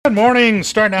Good morning.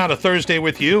 Starting out a Thursday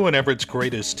with you and Everett's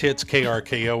Greatest Hits,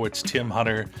 KRKO. It's Tim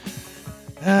Hunter.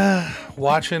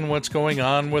 Watching what's going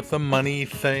on with the money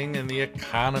thing and the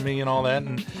economy and all that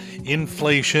and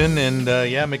inflation. And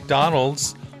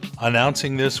McDonald's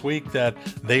announcing this week that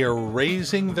they are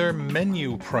raising their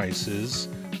menu prices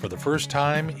for the first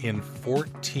time in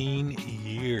 14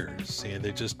 years. Yeah,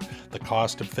 the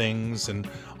cost of things and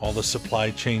all the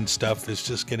supply chain stuff is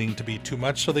just getting to be too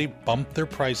much, so they bumped their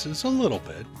prices a little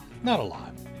bit, not a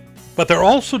lot. But they're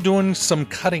also doing some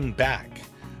cutting back.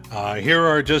 Here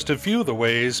are just a few of the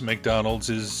ways McDonald's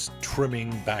is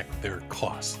trimming back their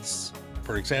costs.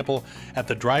 For example, at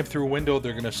the drive-thru window,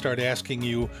 they're going to start asking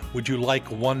you, would you like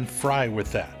one fry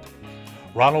with that?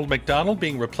 Ronald McDonald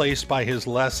being replaced by his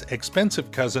less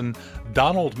expensive cousin,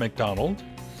 Donald McDonald.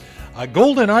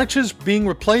 Golden arches being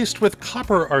replaced with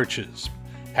copper arches.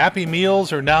 Happy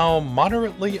Meals are now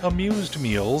moderately amused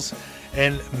meals.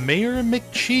 And Mayor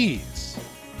McCheese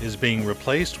is being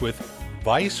replaced with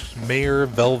Vice Mayor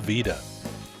Velveeta.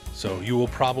 So you will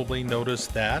probably notice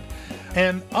that.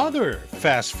 And other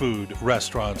fast food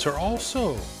restaurants are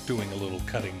also doing a little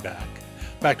cutting back.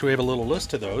 In fact, we have a little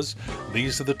list of those.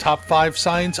 These are the top 5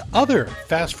 signs other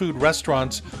fast food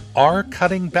restaurants are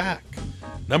cutting back.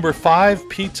 Number 5,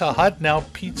 Pizza Hut, now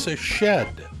Pizza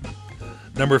Shed.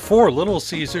 Number 4, Little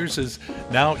Caesars is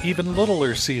now even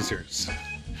Littler Caesars.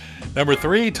 Number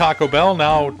 3, Taco Bell,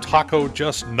 now Taco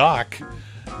Just Knock.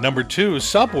 Number 2,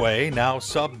 Subway, now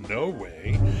Sub No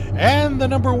Way. And the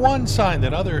number 1 sign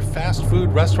that other fast food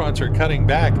restaurants are cutting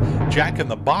back, Jack in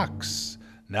the Box,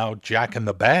 now Jack in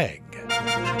the Bag.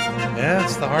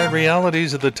 That's the hard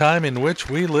realities of the time in which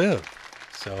we live.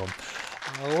 So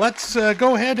let's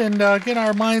go ahead and get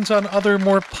our minds on other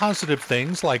more positive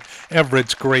things like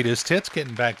Everett's Greatest Hits.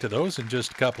 Getting back to those in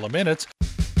just a couple of minutes.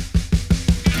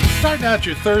 Starting out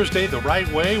your Thursday the right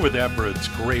way with Everett's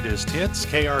Greatest Hits,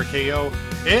 KRKO.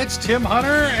 It's Tim Hunter,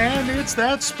 and it's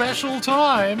that special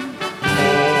time. Maury,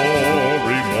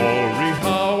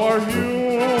 how are you?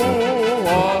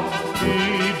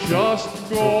 He just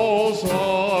goes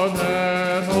on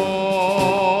and on.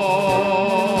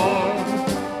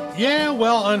 Yeah,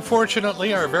 well,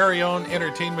 unfortunately, our very own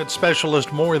entertainment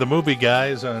specialist, Maury the Movie Guy,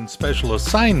 is on special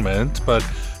assignment, but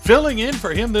filling in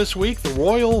for him this week, the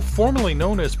royal, formerly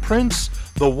known as Prince,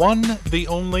 the one, the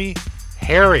only,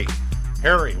 Harry.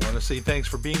 Harry, want to say thanks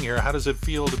for being here. How does it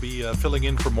feel to be filling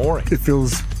in for Maury? It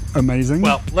feels amazing.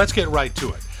 Well, let's get right to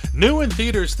it. New in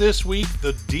theaters this week,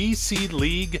 the DC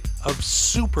League of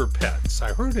Super Pets.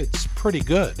 I heard it's pretty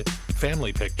good.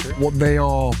 Family picture. What they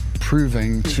are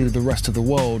proving to the rest of the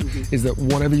world is that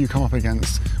whatever you come up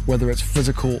against, whether it's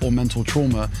physical or mental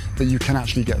trauma, that you can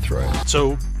actually get through it.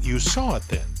 So you saw it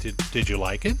then. Did you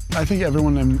like it? I think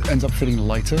everyone ends up feeling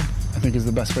lighter, I think is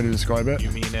the best way to describe it.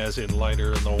 You mean as in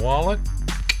lighter in the wallet?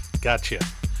 Gotcha.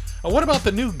 What about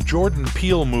the new Jordan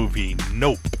Peele movie,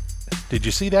 Nope? Did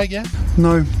you see that yet?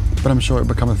 No, but I'm sure it'll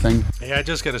become a thing. Hey, I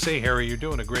just got to say, Harry, you're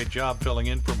doing a great job filling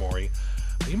in for Maury.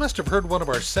 You must have heard one of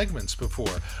our segments before.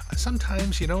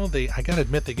 Sometimes, I got to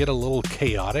admit, they get a little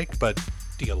chaotic, but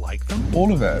do you like them?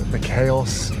 All of it. The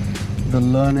chaos, the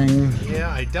learning. Yeah,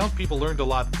 I doubt people learned a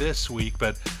lot this week,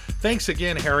 but thanks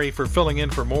again, Harry, for filling in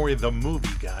for Maury the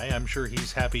Movie Guy. I'm sure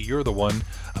he's happy you're the one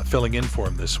filling in for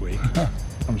him this week.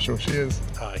 I'm sure she is.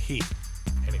 Anyway.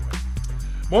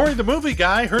 Maury the Movie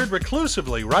Guy, heard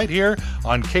reclusively right here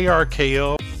on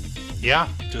KRKO. Yeah,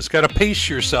 just got to pace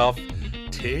yourself.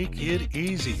 Take it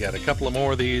easy. Got a couple of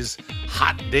more of these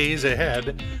hot days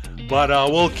ahead. But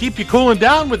we'll keep you cooling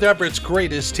down with Everett's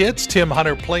Greatest Hits. Tim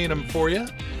Hunter playing them for you.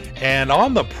 And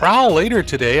on the prowl later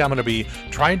today, I'm going to be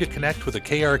trying to connect with a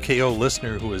KRKO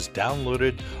listener who has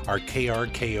downloaded our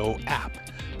KRKO app.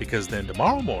 Because then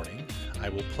tomorrow morning, I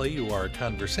will play you our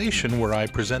conversation where I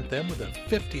present them with a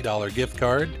 $50 gift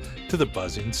card to the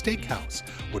Buzzing Steakhouse.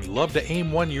 Would love to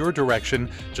aim one your direction.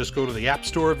 Just go to the App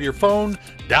Store of your phone,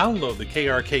 download the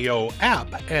KRKO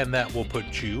app, and that will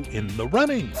put you in the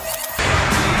running.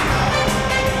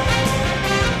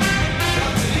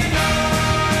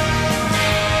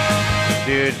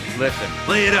 Dude, listen.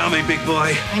 Lay it on me, big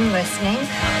boy. I'm listening.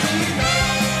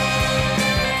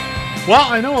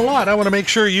 Well, I know a lot. I want to make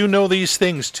sure you know these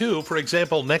things too. For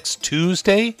example, next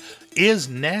Tuesday is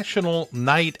National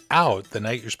Night Out, the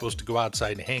night you're supposed to go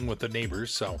outside and hang with the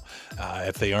neighbors. So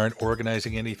if they aren't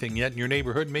organizing anything yet in your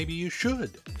neighborhood, maybe you should.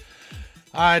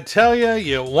 I tell you,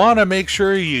 you want to make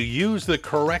sure you use the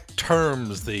correct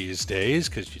terms these days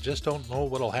because you just don't know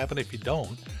what'll happen if you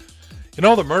don't. You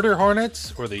know the murder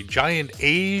hornets or the giant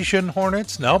Asian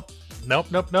hornets? Nope.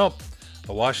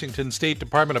 The Washington State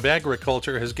Department of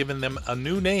Agriculture has given them a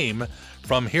new name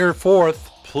from hereforth.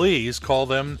 please call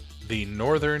them the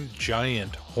Northern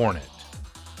Giant Hornet.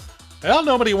 Well,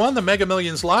 nobody won the Mega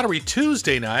Millions lottery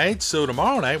Tuesday night, so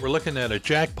tomorrow night we're looking at a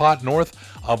jackpot north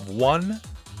of $1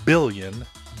 billion,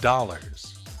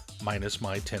 minus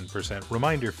my 10%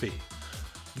 reminder fee.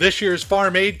 This year's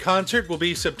Farm Aid concert will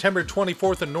be September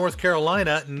 24th in North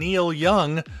Carolina. Neil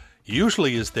Young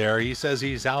usually is there. He says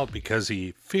he's out because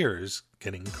he fears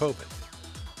getting COVID.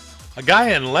 A guy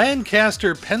in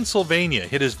Lancaster, Pennsylvania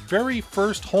hit his very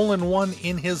first hole-in-one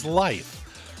in his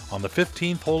life on the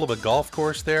 15th hole of a golf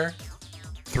course there.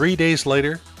 3 days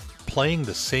later, playing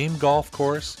the same golf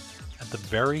course at the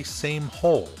very same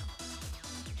hole,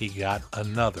 he got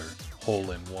another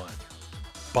hole-in-one.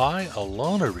 Buy a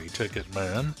lottery ticket,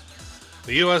 man.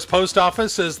 The U.S. Post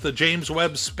Office says the James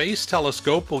Webb Space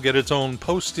Telescope will get its own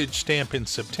postage stamp in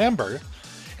September.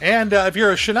 And if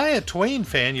you're a Shania Twain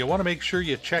fan, you want to make sure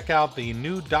you check out the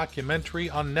new documentary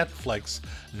on Netflix,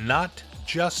 Not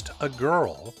Just a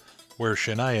Girl, where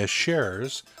Shania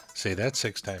shares, say that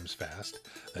 6 times fast,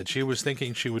 that she was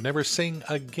thinking she would never sing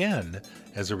again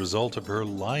as a result of her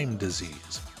Lyme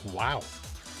disease. Wow.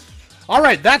 All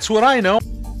right, that's what I know.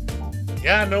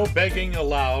 Yeah, no begging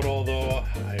allowed, although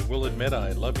I will admit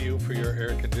I love you for your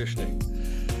air conditioning.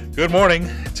 Good morning.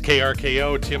 It's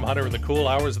KRKO, Tim Hunter in the cool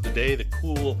hours of the day, the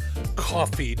cool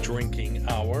coffee drinking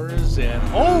hours, and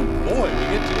oh boy, we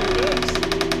get to do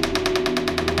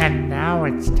this. And now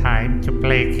it's time to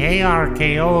play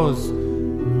KRKO's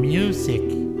Music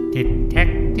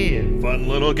Detective. Fun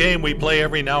little game we play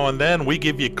every now and then. We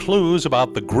give you clues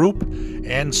about the group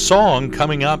and song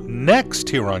coming up next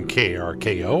here on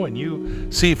KRKO, and you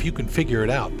see if you can figure it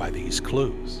out by these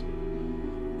clues.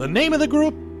 The name of the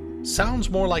group sounds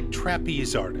more like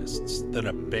trapeze artists than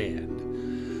a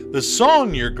band. The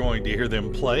song you're going to hear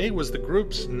them play was the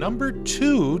group's number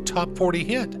 2 top 40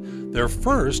 hit. Their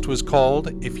first was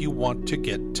called If You Want to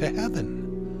Get to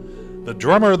Heaven. The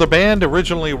drummer of the band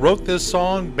originally wrote this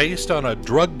song based on a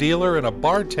drug dealer and a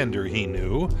bartender he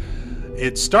knew.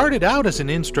 It started out as an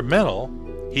instrumental.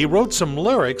 He wrote some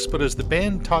lyrics, but as the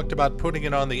band talked about putting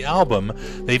it on the album,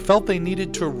 they felt they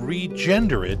needed to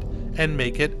regender it and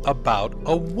make it about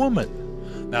a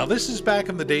woman. Now, this is back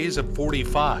in the days of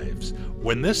 45s.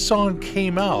 When this song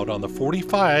came out on the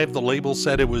 45, the label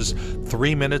said it was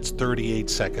 3 minutes 38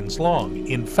 seconds long.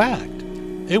 In fact,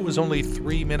 it was only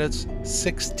 3 minutes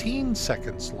 16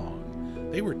 seconds long.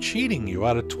 They were cheating you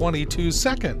out of 22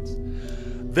 seconds.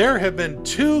 There have been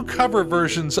 2 cover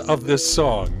versions of this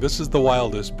song. This is the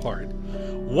wildest part.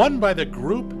 One by the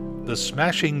group The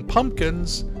Smashing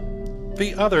Pumpkins,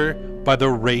 the other by the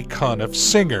Ray Conniff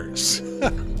Singers.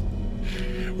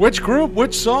 Which group,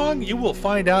 which song? You will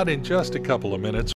find out in just a couple of minutes.